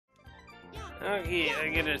Okay, I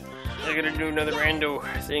gotta do another rando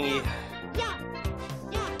thingy.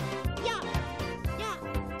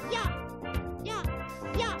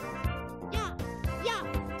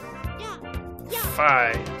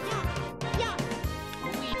 5.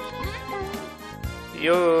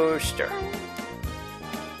 Yoster.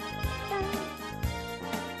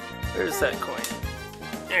 Where's that coin?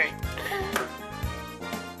 Alright.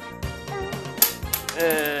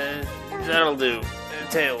 That'll do.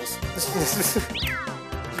 Tails.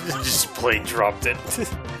 Just plain dropped it.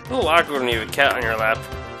 A little awkward when you have a cat on your lap.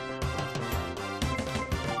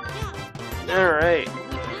 Alright.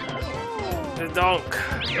 The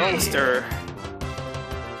Donkster.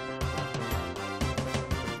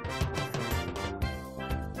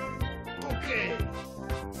 Okay.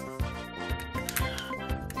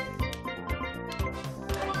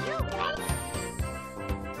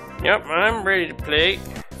 Yep, I'm ready to play.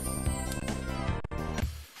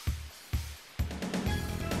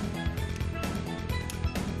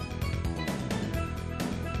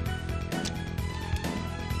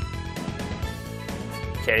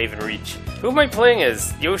 Can't even reach. Who am I playing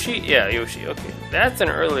as? Yoshi? Yeah, Yoshi. Okay. That's an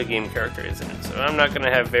early game character, isn't it? So I'm not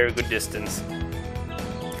gonna have very good distance.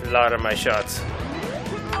 A lot of my shots.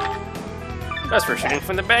 That's for shooting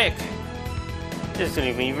from the back. It's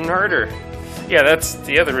gonna be even harder. Yeah, that's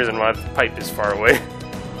the other reason why the pipe is far away.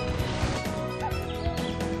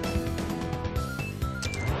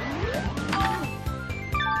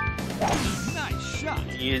 Nice shot.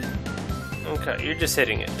 Okay, you're just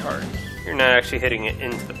hitting it hard. You're not actually hitting it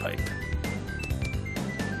into the pipe.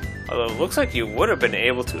 Although it looks like you would have been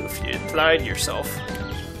able to if you applied yourself.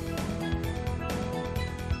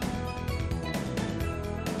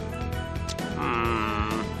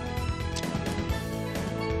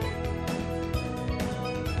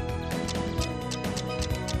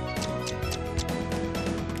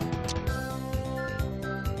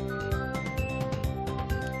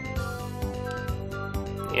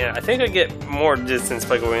 Yeah, I think I get more distance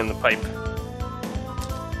by going in the pipe.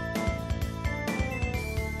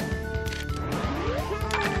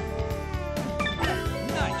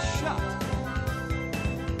 Nice shot.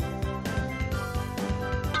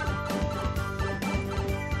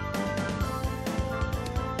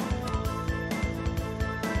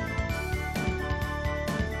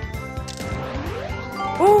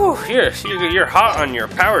 Ooh, you're hot on your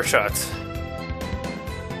power shots.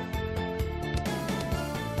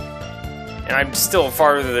 And I'm still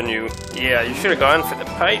farther than you. Yeah, you should have gone for the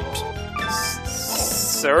pipe.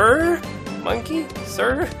 Sir? Monkey?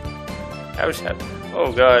 Sir? Ouch.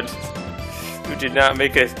 Oh god. You did not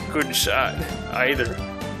make a good shot either.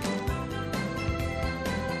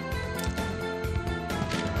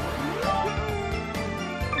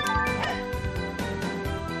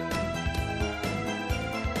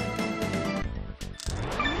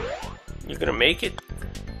 You gonna make it?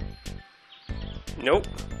 Nope.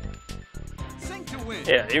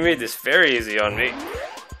 Yeah, you made this very easy on me.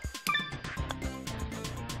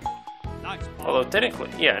 Nice. Although technically,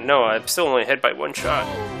 yeah, no, I'm still only hit by one shot.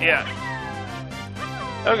 Yeah.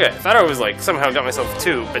 Okay, I thought I was like somehow got myself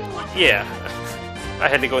 2, but yeah, I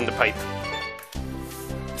had to go in the pipe.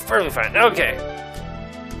 It's perfectly fine. Okay,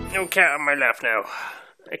 no cat on my lap now.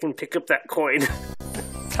 I can pick up that coin.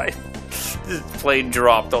 This blade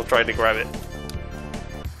dropped. I'll try to grab it.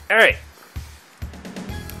 All right.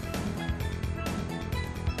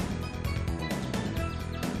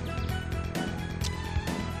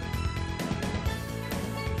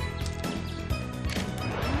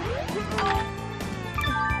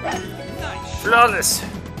 Flawless!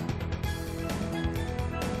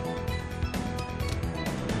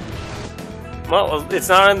 Well, it's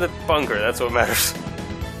not in the bunker, that's what matters.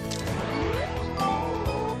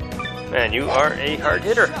 Man, you are a hard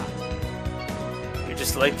hitter. You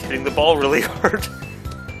just like hitting the ball really hard.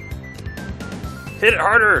 Hit it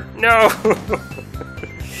harder! No!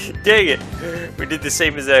 Dang it! We did the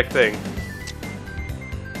same exact thing.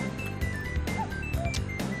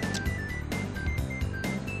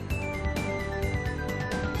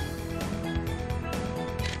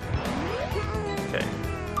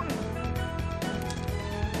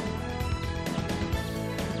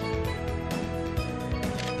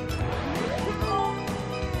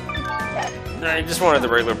 I just wanted the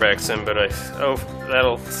regular back sim, but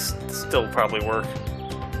that'll still probably work.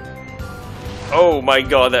 Oh my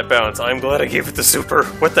god, that bounce. I'm glad I gave it the super.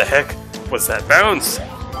 What the heck was that bounce?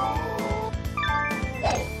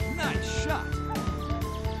 Nice shot.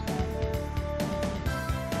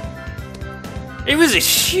 It was a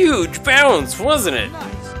huge bounce, wasn't it?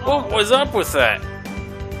 Nice. What was up with that?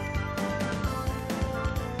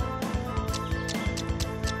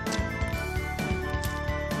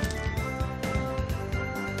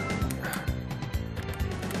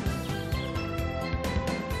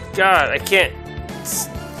 God, I can't.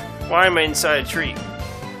 Why am I inside a tree?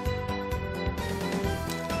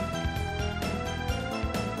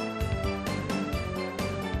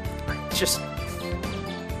 Just.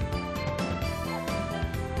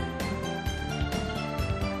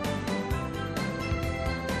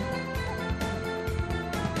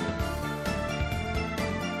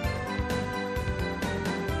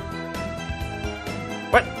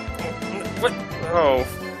 What? What? Oh.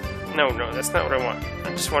 No, no, that's not what I want.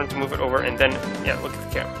 I just wanted to move it over and then, yeah, look at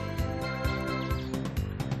the camera.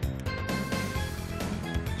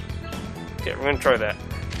 Okay, we're gonna try that.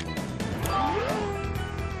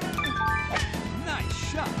 Nice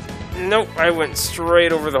shot. Nope, I went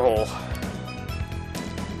straight over the hole.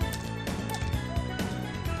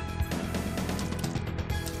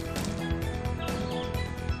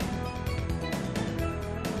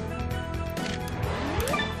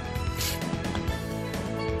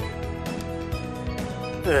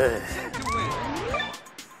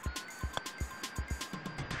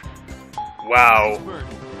 Wow.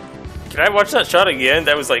 Can I watch that shot again?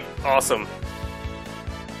 That was like awesome.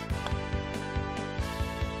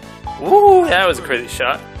 Ooh, that was a crazy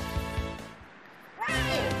shot.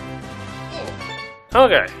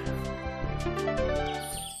 Okay.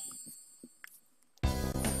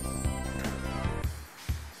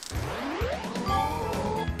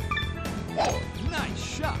 Nice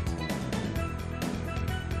shot.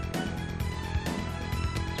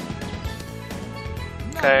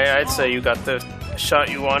 Okay, I'd say you got the shot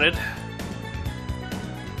you wanted.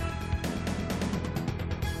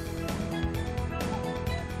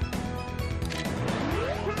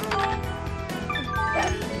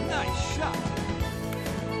 Nice shot.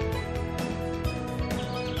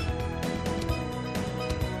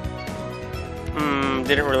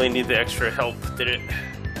 Didn't really need the extra help, did it?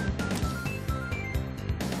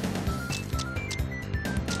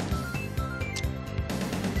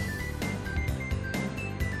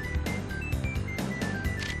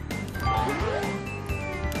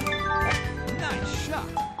 Nice shot.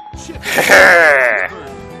 Chip in.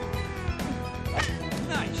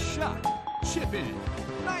 Nice shot. Chip in.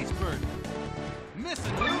 Nice bird. Miss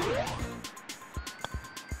it, dude.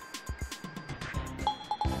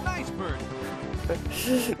 Nice bird.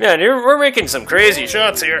 Man, we're making some crazy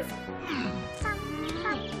shots here.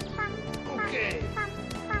 Okay.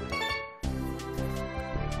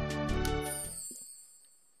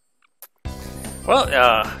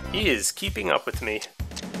 Well, he is keeping up with me.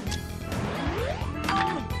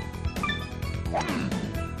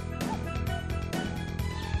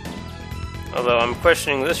 Although I'm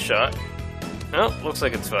questioning this shot. Oh, looks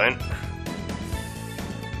like it's fine.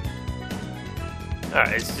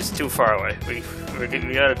 Alright, it's just too far away. We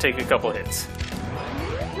gotta take a couple hits.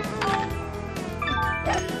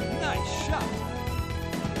 Nice shot.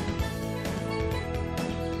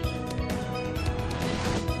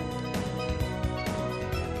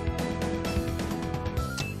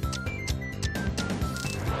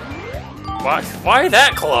 Why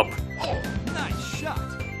that club? Nice shot.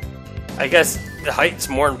 I guess the height's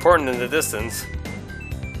more important than the distance.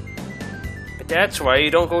 But that's why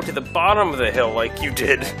you don't go to the bottom of the hill like you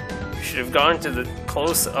did. You should have gone to the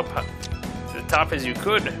close up to the top as you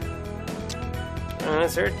could.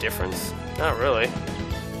 Is there a difference? Not really.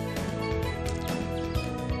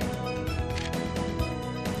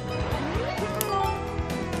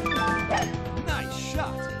 Nice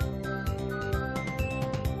shot.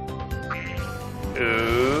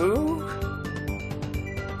 Ooh.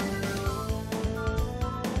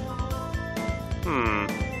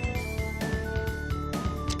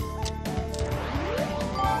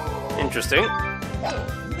 Interesting.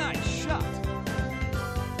 Nice shot.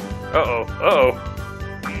 Uh-oh.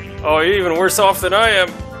 Uh-oh. Oh, you're even worse off than I am.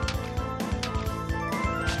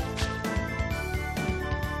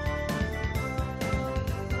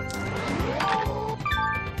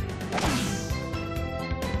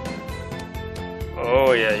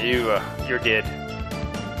 Oh yeah, you're dead.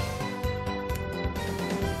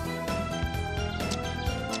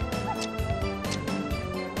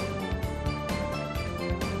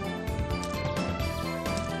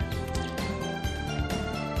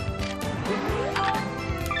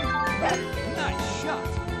 Nice shot.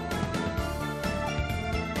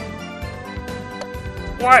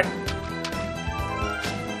 What?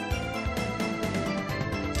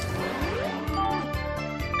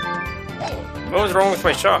 What was wrong with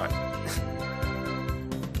my shot?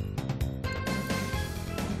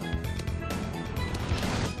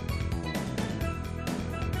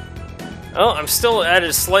 Oh, I'm still at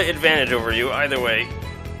a slight advantage over you, either way.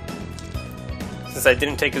 Since I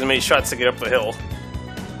didn't take as many shots to get up the hill.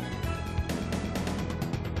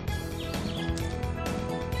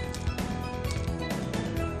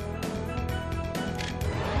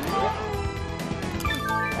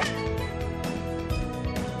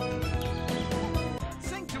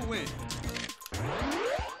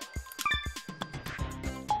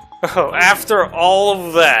 Oh, after all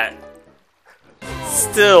of that,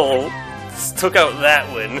 still took out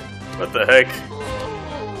that win. What the heck?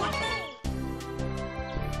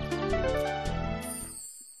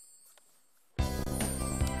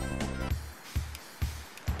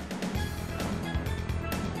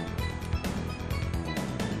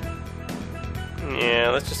 Yeah,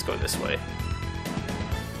 let's just go this way.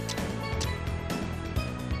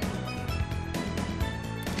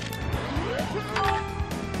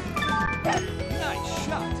 Nice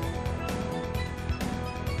shot.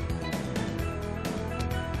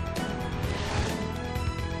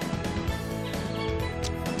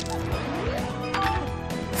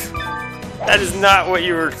 That is not what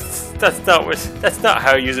you were. That's not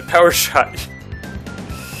how you use a power shot.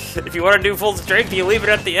 If you want to do full strength, you leave it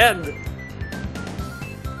at the end.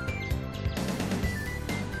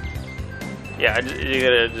 Yeah, you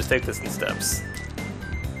gotta just take this in steps.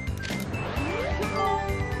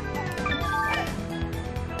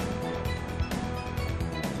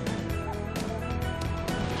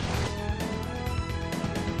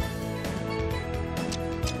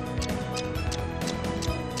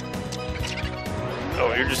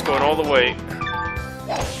 Oh, you're just going all the way.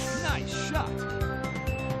 Nice shot.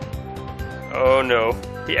 Oh no,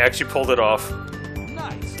 he actually pulled it off.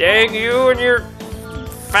 Nice. Dang you and your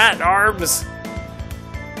fat arms!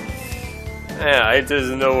 Yeah,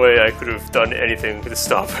 there's no way I could have done anything to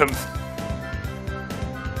stop him.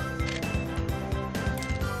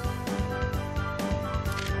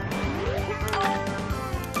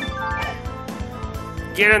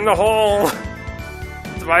 Get in the hole!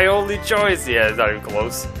 It's my only choice! Yeah, it's not even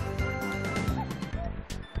close.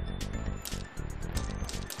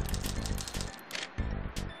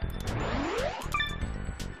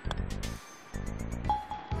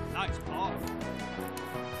 Nice ball.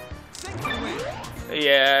 Sink and win.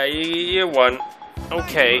 Yeah, you won.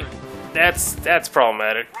 Okay, that's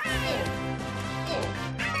problematic.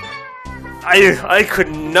 I could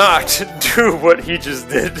not do what he just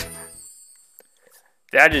did.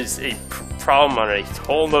 That is a problem on a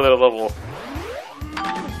whole nother level.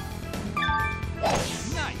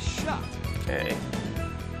 Nice shot. Okay.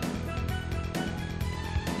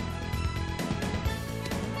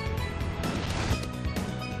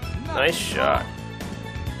 Nice shot.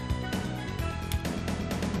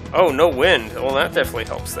 Oh, no wind. Well, that definitely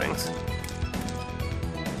helps things.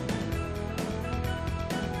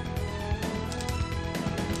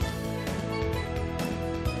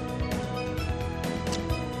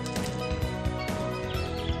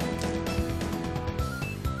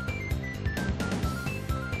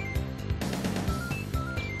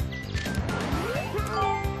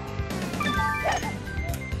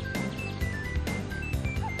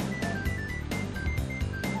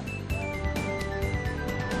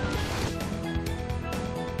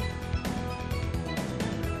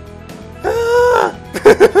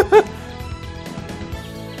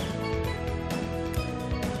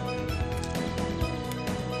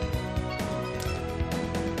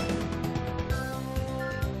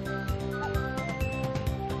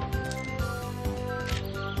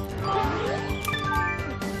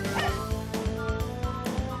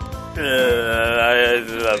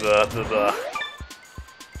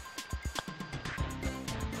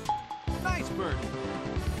 Nice bird.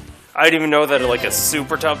 I didn't even know that like a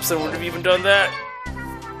super Toadstool would have even done that.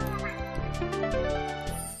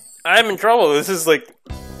 I'm in trouble. This is like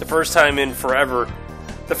the first time in forever.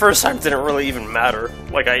 The first time didn't really even matter.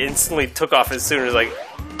 Like I instantly took off as soon as like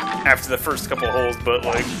after the first couple holes, but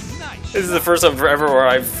like this is the first time forever where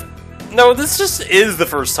I've no, this just is the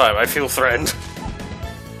first time I feel threatened.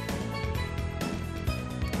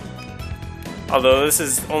 Although this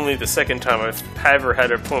is only the second time I've ever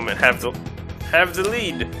had an opponent have the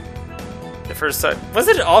lead. The first time was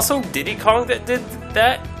it also Diddy Kong that did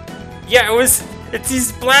that? Yeah, it was. It's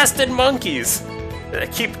these blasted monkeys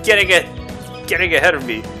that keep getting ahead of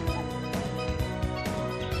me.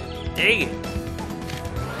 Dang it!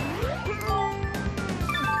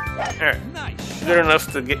 Alright, Nice shot. good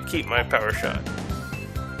enough to keep my power shot.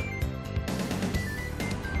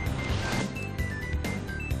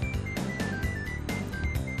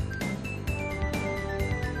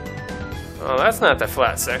 Oh, that's not the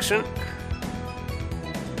flat section.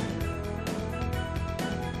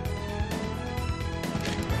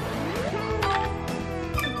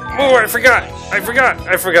 Oh, I forgot!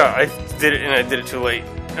 I did it and I did it too late.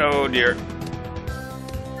 Oh dear.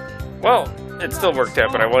 Well, it still worked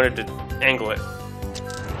out, but I wanted to angle it.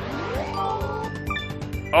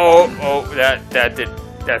 Oh,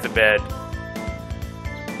 that's a bad.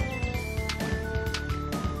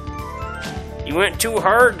 You went too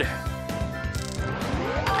hard.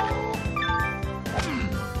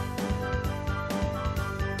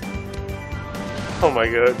 Oh my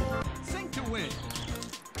god. Sink to win.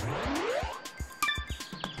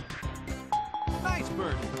 Nice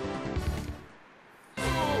bird.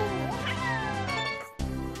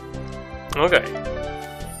 Okay.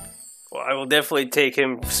 Well, I will definitely take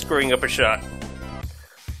him screwing up a shot.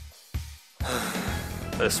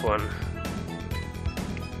 This one.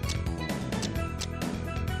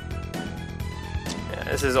 Yeah,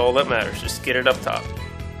 this is all that matters. Just get it up top.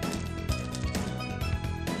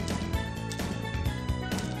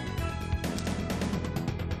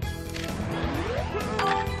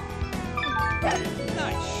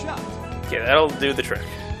 Nice shot. Okay, that'll do the trick.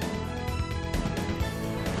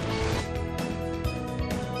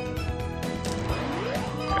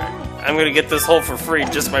 I'm gonna get this hole for free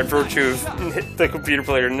just by virtue of the computer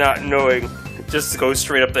player not knowing. Just to go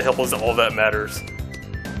straight up the hill is all that matters.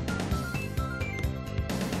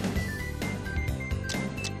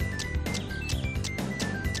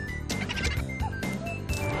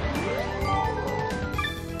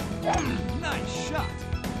 Nice shot.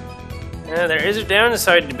 Yeah, there is a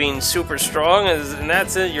downside to being super strong, and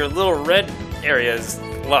that's it. Your little red area is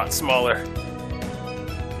a lot smaller.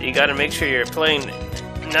 You gotta make sure you're playing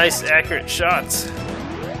nice, accurate shots.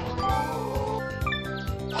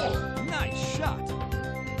 Nice shot.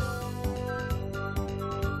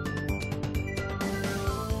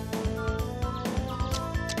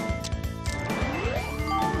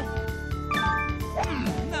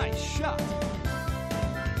 Nice shot.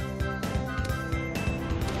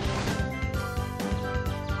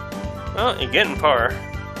 Well, you're getting par.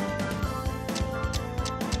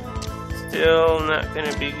 Still not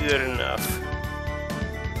gonna be good enough.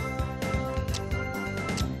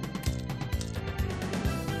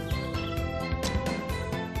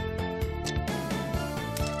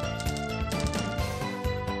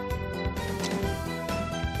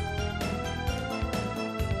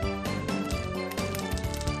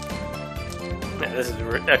 Yeah, this is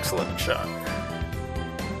an excellent shot.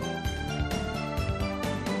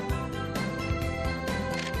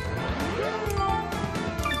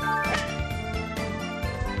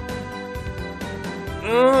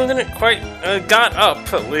 Didn't quite got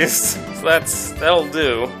up at least, so that'll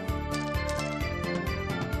do.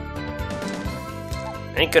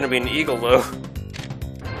 Ain't gonna be an eagle though.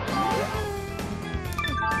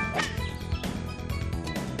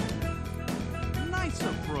 Nice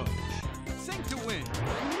approach. Sink to win.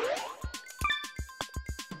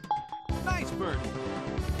 Nice bird.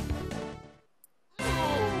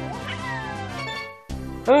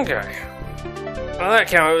 Okay. Well, that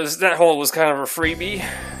count that hole was kind of a freebie.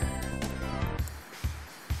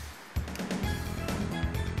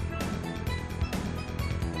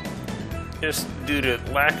 Just due to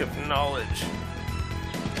lack of knowledge.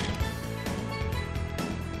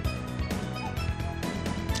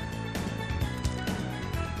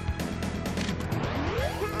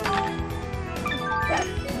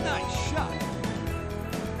 Nice shot.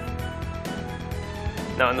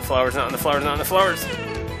 Not in the flowers, not in the flowers, not in the flowers.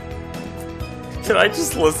 Can I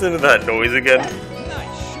just listen to that noise again?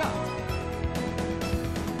 Nice shot.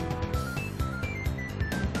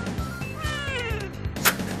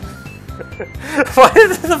 Why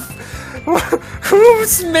is the...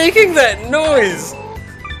 Who's making that noise?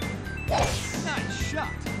 Nice shot.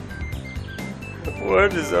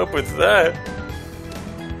 What is up with that?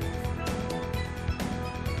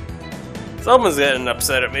 Someone's getting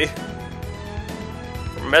upset at me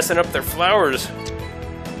for messing up their flowers.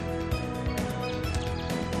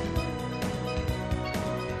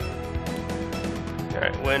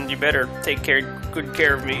 Alright, Wind, you better take good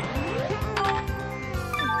care of me.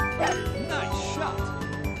 Nice shot.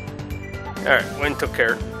 Alright, Wind took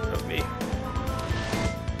care of me.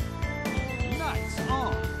 Nice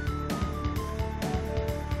on.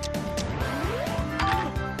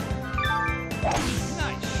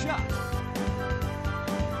 Nice shot.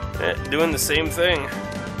 Doing the same thing.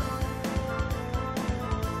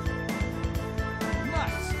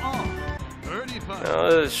 Nice on. Birdie putt.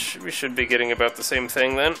 Well, we should be getting about the same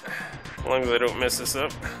thing then. As long as I don't mess this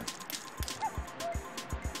up.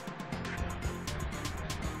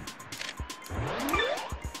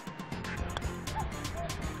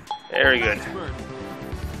 Very good. Nice bird.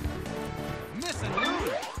 Miss and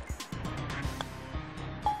lose.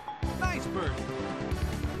 Nice bird.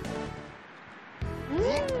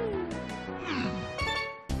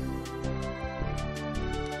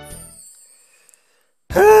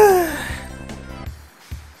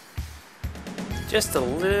 Just a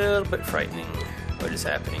little bit frightening what is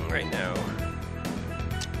happening right now.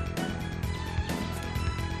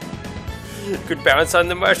 Could bounce on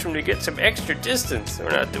the mushroom to get some extra distance. We're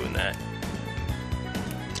not doing that.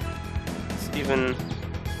 even...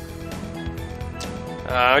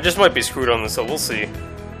 I just might be screwed on this, so we'll see.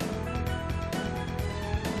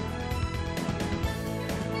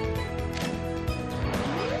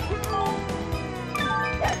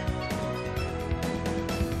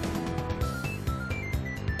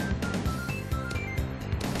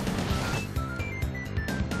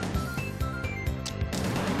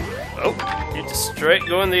 Oh, you're just straight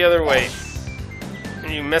going the other way.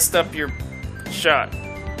 And you messed up your shot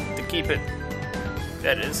to keep it.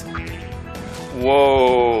 That is.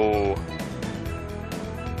 Whoa.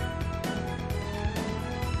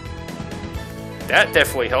 That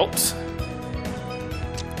definitely helps.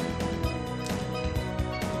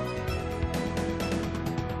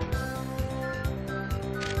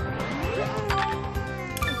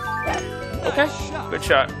 Okay, good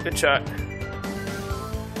shot, good shot.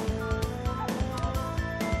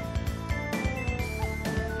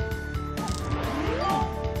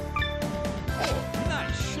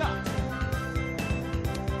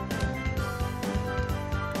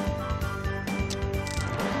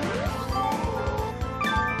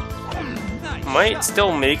 Might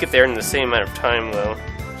still make it there in the same amount of time, though.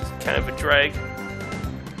 Just kind of a drag.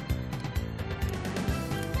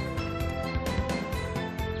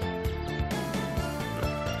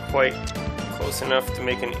 Not quite close enough to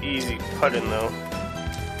make an easy putt-in, though.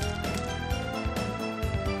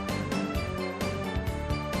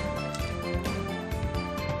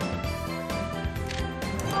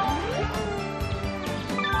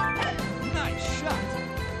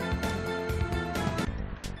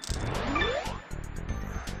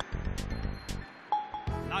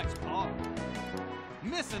 Nice ball.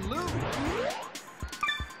 Miss and lose.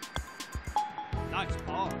 Nice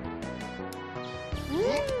ball.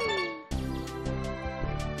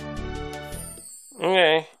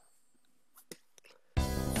 Okay.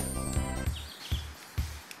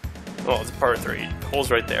 Oh, it's par 3. Hole's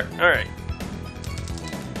right there. Alright.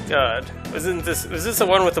 God. Was this the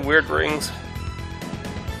one with the weird rings?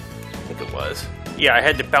 I think it was. Yeah, I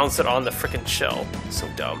had to bounce it on the frickin' shell. So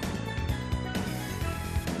dumb.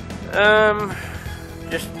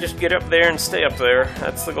 Just get up there and stay up there.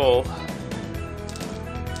 That's the goal.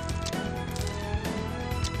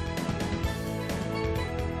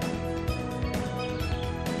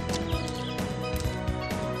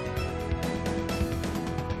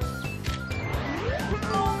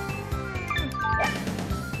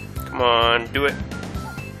 Come on, do it.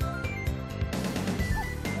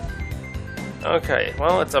 Okay,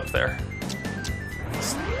 well, it's up there.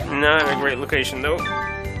 It's not a great location, though.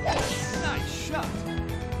 Nice shot.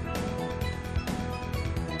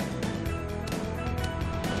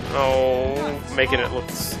 Oh, making it look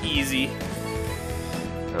easy.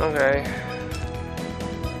 Okay.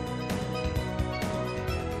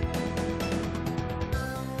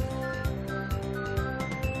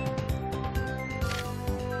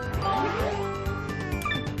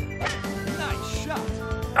 Nice shot.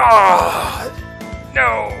 Oh,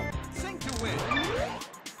 no. Sink to win.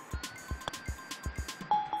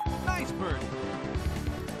 Nice birdie.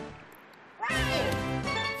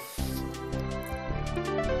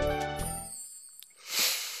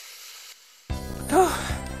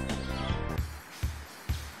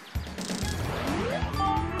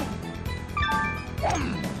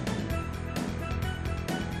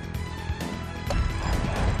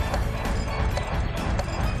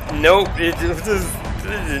 Nope, it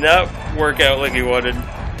did not work out like he wanted.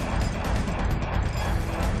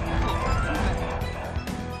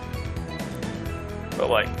 But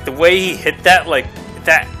like the way he hit that, like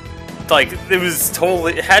it was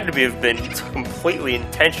totally, it had to have been completely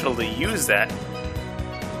intentional to use that.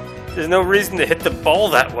 There's no reason to hit the ball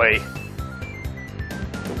that way.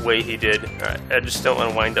 The way he did. Alright, I just don't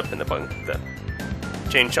want to wind up in the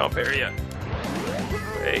chain chomp area.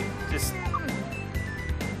 Okay, just.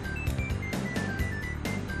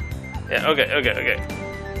 Yeah, okay.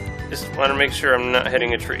 Just want to make sure I'm not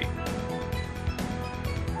hitting a tree.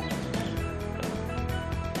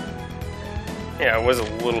 Yeah, it was a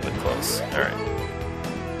little bit close. Alright.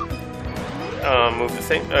 Move the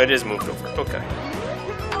thing. Oh, it is moved over. Okay.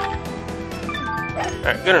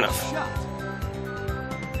 Alright, good enough.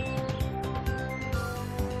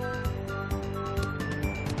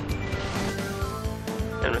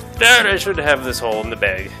 And with that, I should have this hole in the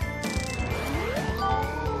bag.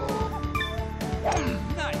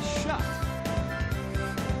 Nice shot.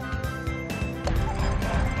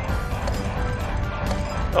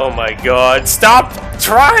 Oh my god, stop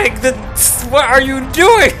trying! What are you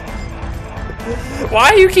doing?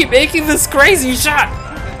 Why do you keep making this crazy shot?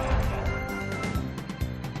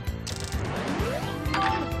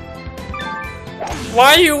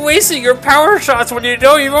 Why are you wasting your power shots when you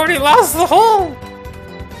know you've already lost the hole?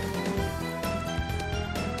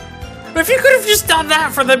 If you could have just done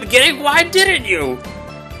that from the beginning, why didn't you?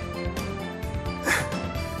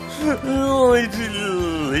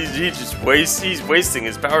 He's wasting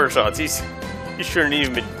his power shots. He shouldn't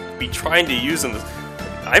even be trying to use them.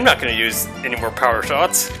 I'm not going to use any more power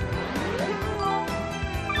shots.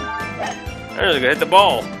 I'm just going to hit the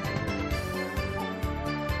ball.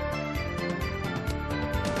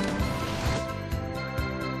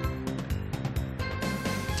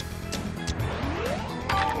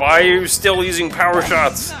 Why are you still using power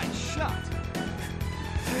shots? Nice shot.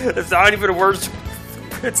 It's not even worth.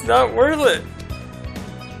 It's not worth it.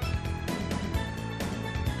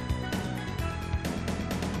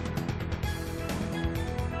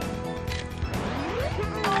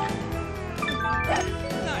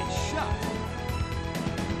 Nice shot.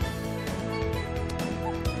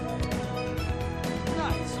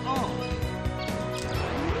 Nice on.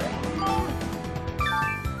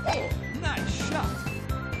 Nice shot.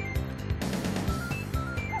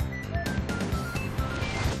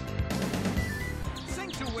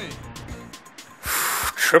 Sink to win.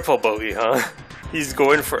 Triple bogey, huh? He's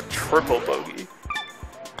going for a triple bogey.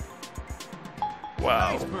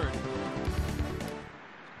 Wow. Nice birdie.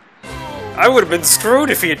 I would have been screwed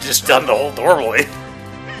if he had just done the hole normally.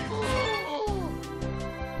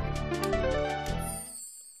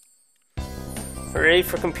 Hooray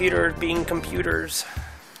for computers being computers.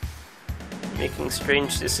 Making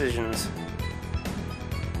strange decisions.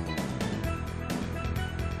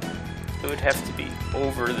 It would have to be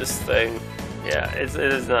over this thing. Yeah, it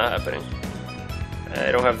is not happening.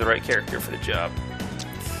 I don't have the right character for the job.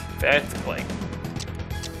 In fact, like...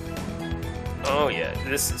 Oh yeah,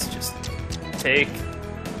 this is just... Take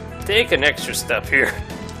an extra step here.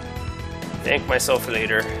 Thank myself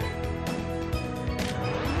later.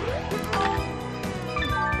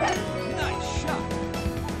 Nice shot.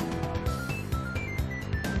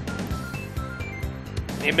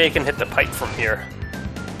 Maybe I can hit the pipe from here.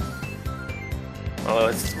 Oh,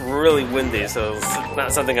 it's really windy, so it's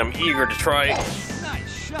not something I'm eager to try.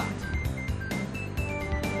 Nice shot.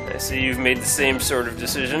 I see you've made the same sort of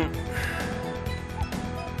decision.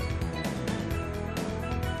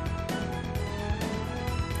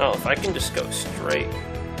 Oh, if I can just go straight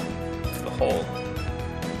to the hole.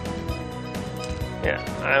 Yeah,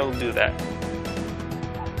 I will do that.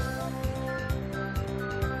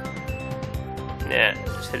 Nah,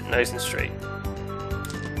 just hit it nice and straight.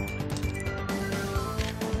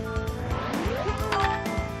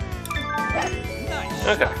 Nice.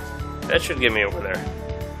 Okay, that should get me over there.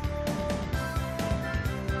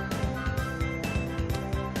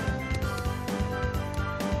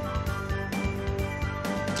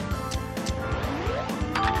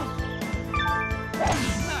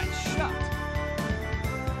 Nice shot.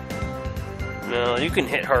 No, you can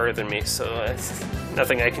hit harder than me, so that's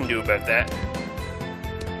nothing I can do about that.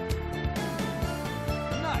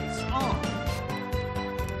 Nice on.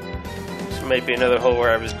 This might be another hole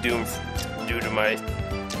where I was doomed due to my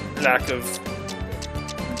lack of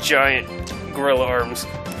giant gorilla arms.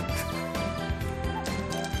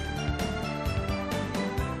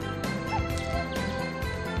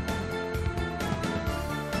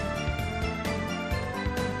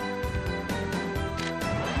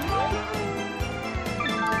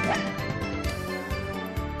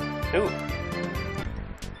 Ooh.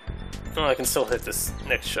 Oh, I can still hit this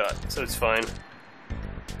next shot, so it's fine.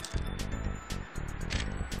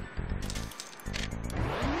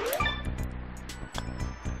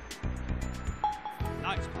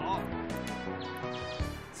 Nice ball.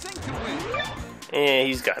 Sink to win. And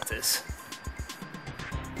he's got this.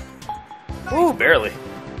 Ooh, barely.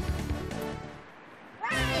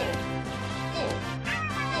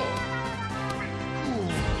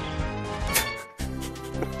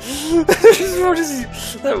 What is he?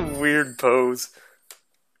 That weird pose.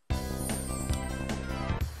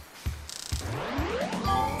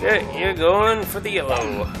 Okay, you're going for the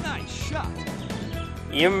yellow. Nice shot.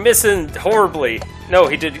 You're missing horribly. No,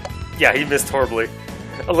 he did. Yeah, he missed horribly.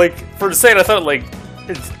 Like, for a second, I thought, like,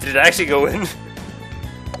 did it actually go in?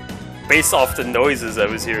 Based off the noises I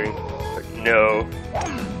was hearing. But no.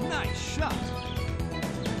 Nice shot.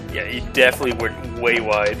 Yeah, he definitely went way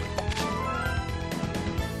wide.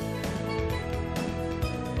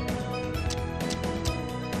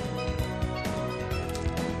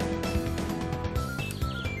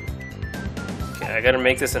 Okay, I gotta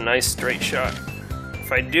make this a nice straight shot.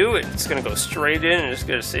 If I do, it's gonna go straight in and it's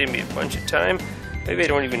gonna save me a bunch of time. Maybe I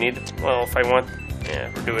don't even need it. Well, if I want,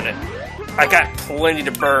 yeah, we're doing it. I got plenty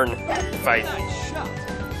to burn if I Nice shot.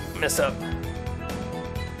 mess up.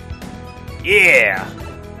 Yeah!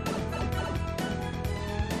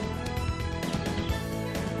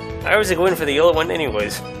 I was going for the yellow one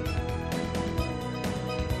anyways.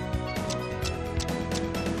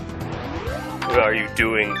 What are you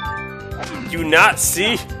doing? Do you not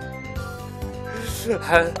see?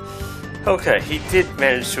 Okay, he did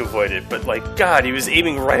manage to avoid it, but like, God, he was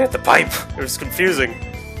aiming right at the pipe. It was confusing.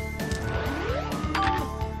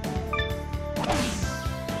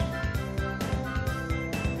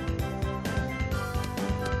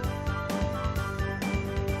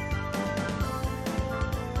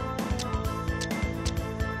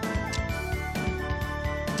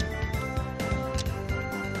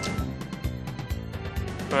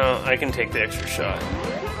 Well, I can take the extra shot.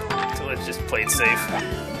 So let's just play it safe.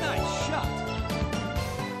 Nice shot.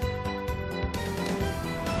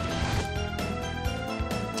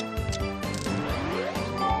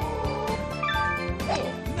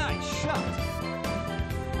 Nice shot.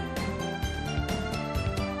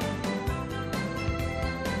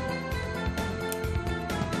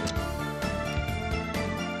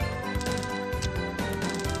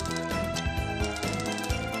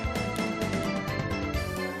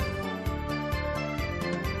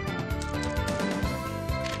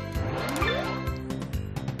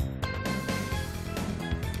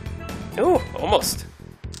 Ooh, almost.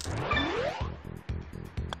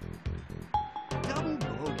 Double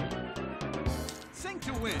bogey. Sink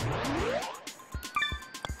to win.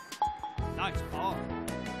 Nice ball.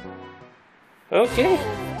 Okay.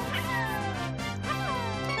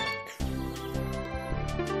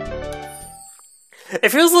 It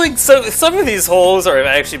feels like some of these holes have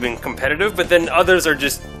actually been competitive, but then others are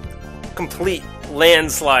just complete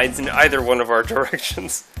landslides in either one of our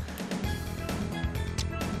directions.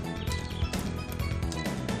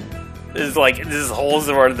 There's holes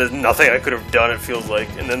where there's nothing I could have done, it feels like,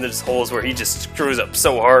 and then there's holes where he just screws up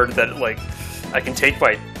so hard that like I can take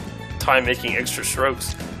my time making extra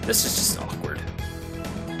strokes. This is just awkward.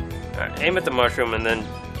 Alright, aim at the mushroom and then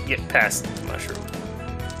get past the mushroom.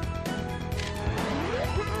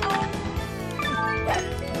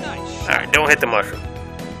 Nice. Alright, don't hit the mushroom.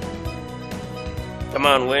 Come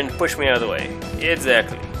on, wind, push me out of the way.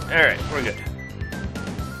 Exactly. Alright, we're good.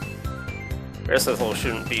 The rest of the hole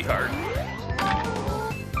shouldn't be hard.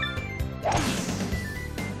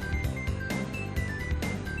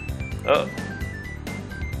 Oh.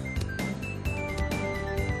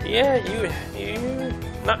 Yeah, you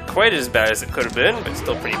not quite as bad as it could have been, but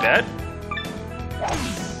still pretty bad.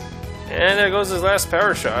 And there goes his last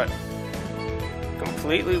power shot.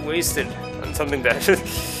 Completely wasted on something that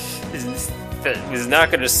is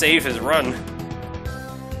not going to save his run.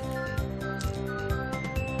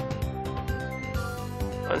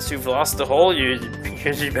 Once you've lost the hole, you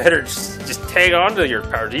better just tag on to your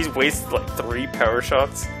power. He's wasted like 3 power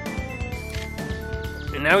shots.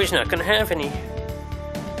 And now he's not gonna have any.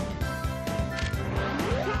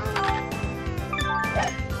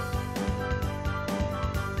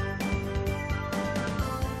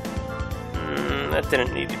 That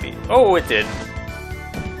didn't need to be. Oh, it did.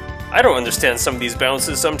 I don't understand some of these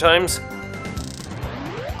bounces sometimes.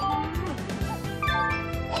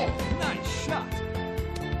 Nice shot.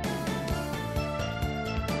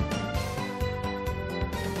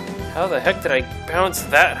 How the heck did I bounce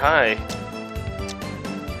that high?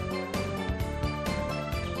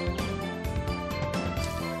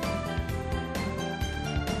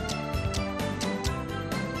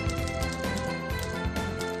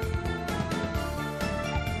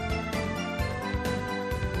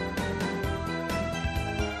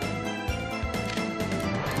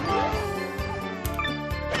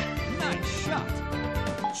 Nice shot.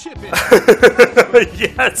 Chip it.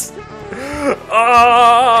 Yes!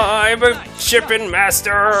 Oh, I'm a chipping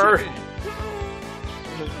master! Chip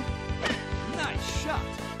it. Nice shot.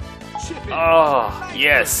 Chip it. Oh,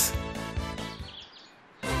 yes.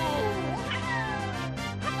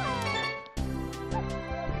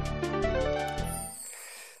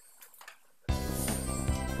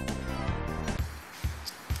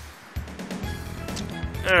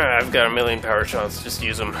 I've got a million power shots, just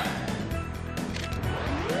use them.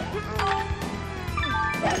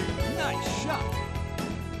 Nice shot.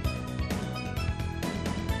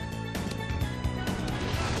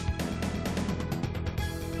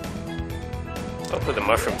 Hopefully the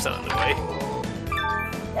mushroom's not in the way.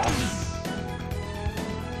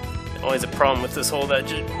 Always a problem with this whole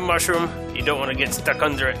mushroom. You don't want to get stuck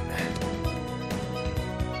under it.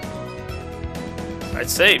 I'd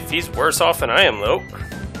say he's worse off than I am, though.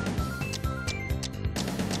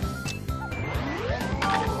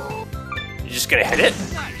 You just gonna hit it?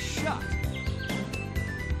 Nice shot.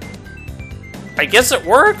 I guess it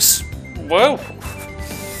works. Whoa!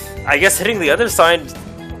 I guess hitting the other side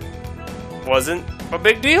wasn't a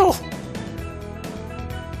big deal.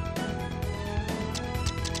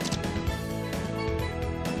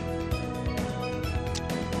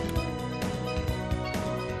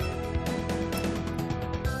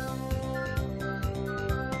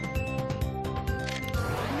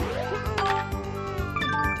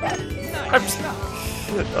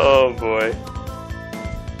 Oh boy.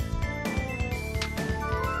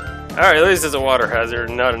 Alright, at least it's a water hazard,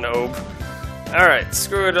 not an obe. Alright,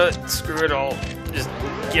 screw it all. Just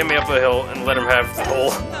get me up the hill and let him have the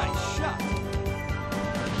hole.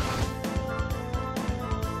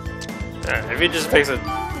 Alright, if he just makes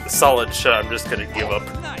a solid shot, I'm just gonna give up.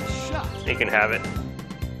 He can have it.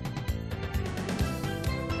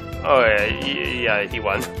 Oh yeah, he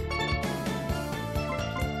won.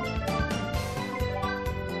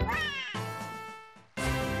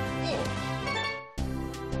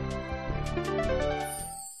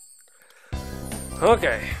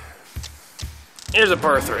 Okay. Here's a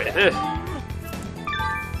par 3.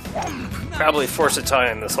 Probably force a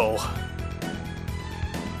tie in this hole.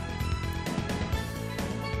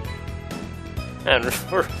 And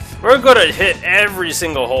we're gonna hit every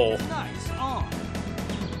single hole.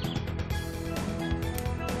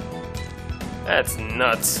 That's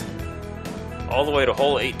nuts. All the way to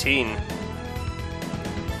hole 18.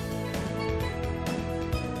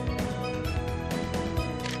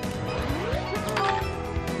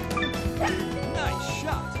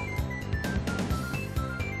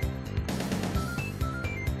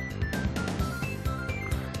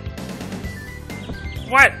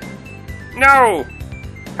 What? No!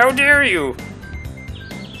 How dare you!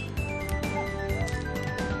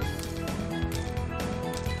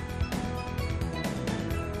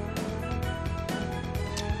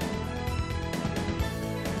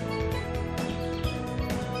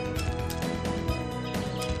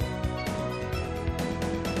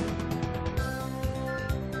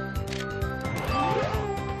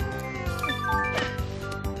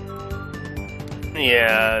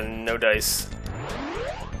 Yeah, no dice.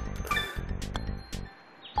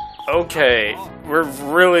 Okay, we're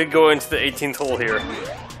really going to the 18th hole here.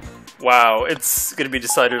 Wow, it's gonna be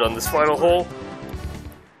decided on this final hole.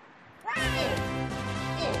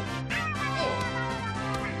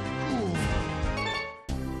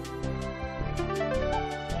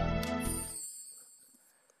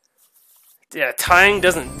 Yeah, tying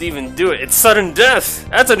doesn't even do it. It's sudden death!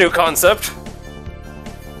 That's a new concept!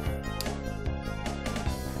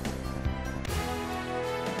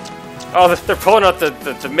 Oh, they're pulling out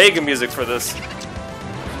the mega music for this.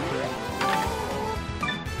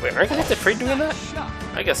 Wait, aren't I gonna hit the tree doing that?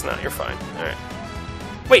 I guess not, you're fine. Alright.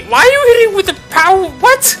 Wait, why are you hitting with the power?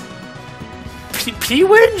 What?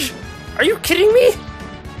 P-Wedge? Are you kidding me?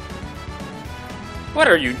 What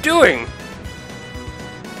are you doing?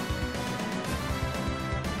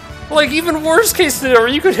 Like, even worst case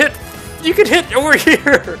scenario, you could hit over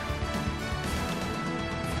here.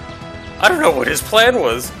 I don't know what his plan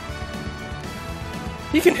was.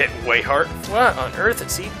 He can hit way hard. What on earth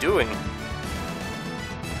is he doing?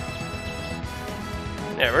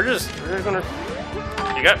 Yeah, we're gonna...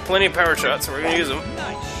 You got plenty of power shots, so we're gonna use them.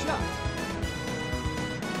 Nice shot.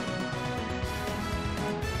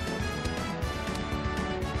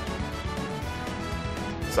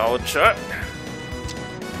 Solid shot.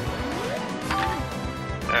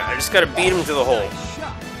 I just gotta beat him to the hole.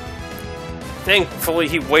 Thankfully,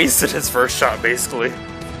 he wasted his first shot, basically.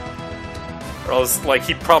 Or else, like,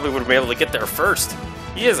 he probably would have been able to get there first.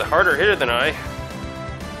 He is a harder hitter than I.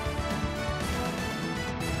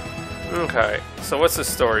 Okay, so what's the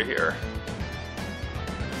story here?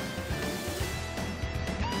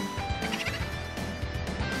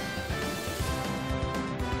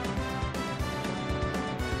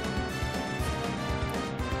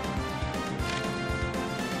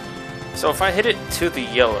 So if I hit it to the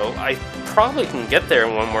yellow, I probably can get there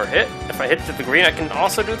in one more hit. If I hit it to the green, I can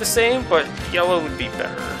also do the same, but yellow would be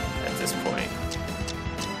better at this point.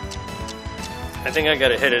 I think I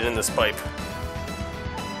gotta hit it in this pipe.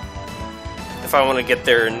 If I want to get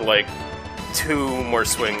there in, like, 2 more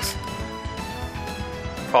swings.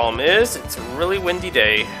 Problem is, it's a really windy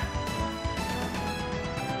day.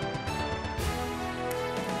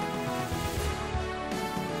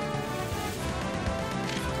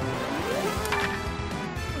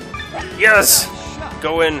 Yes!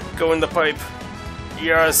 Go in the pipe.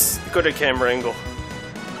 Yes, good at camera angle.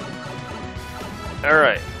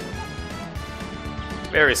 Alright.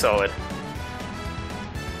 Very solid.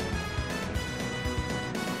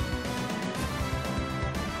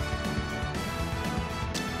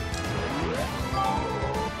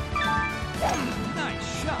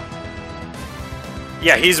 shot.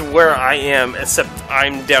 Yeah, he's where I am, except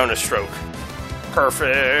I'm down a stroke.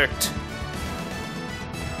 Perfect.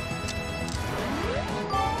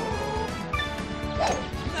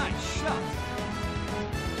 Nice shot.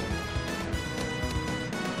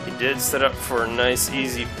 He did set up for a nice,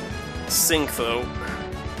 easy sink, though.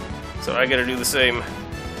 So I gotta do the same.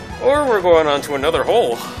 Or we're going on to another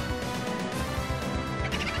hole.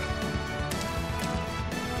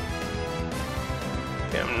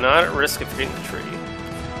 Okay, I'm not at risk of hitting the tree.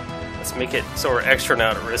 Let's make it so we're extra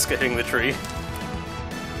not at risk of hitting the tree.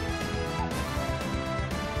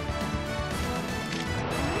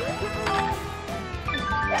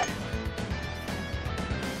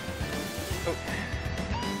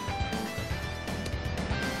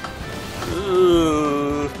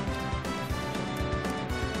 Ooh.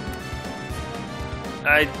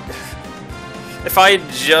 If I had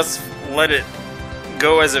just let it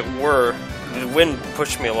go as it were, the wind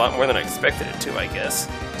pushed me a lot more than I expected it to, I guess.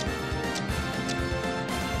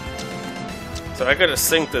 So I gotta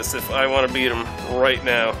sink this if I want to beat him right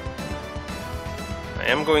now. I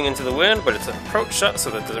am going into the wind, but it's an approach shot, so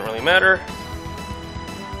that doesn't really matter.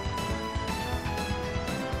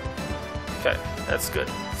 Okay, that's good.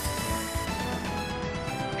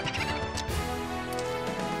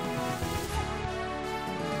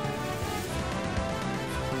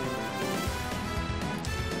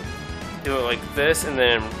 Do it like this, and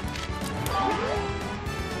then...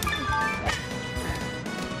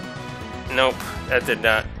 Nope, that did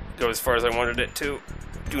not go as far as I wanted it to.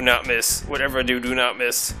 Do not miss. Whatever I do, do not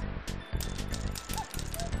miss.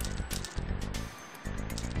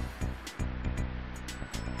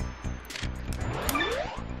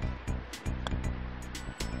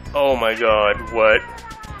 Oh my god, what?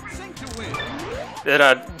 Sink to win. Did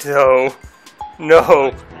I... No.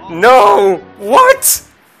 No. No! What?!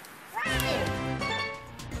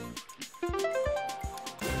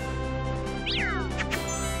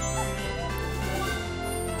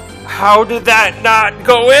 How did that not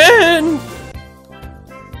go in?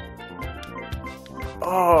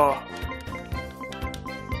 Oh.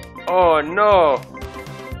 Oh no.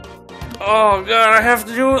 Oh god, I have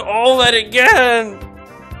to do all that again.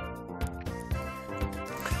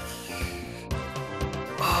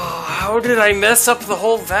 Oh, how did I mess up the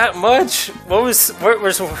hole that much? What was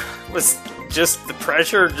just the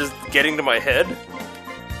pressure just getting to my head?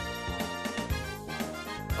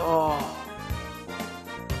 Oh.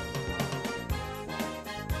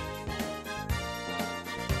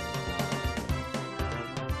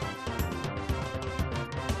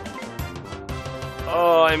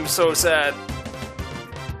 Oh, I'm so sad.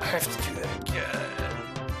 I have to do that again.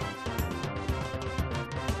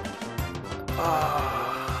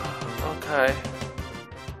 Ah, okay.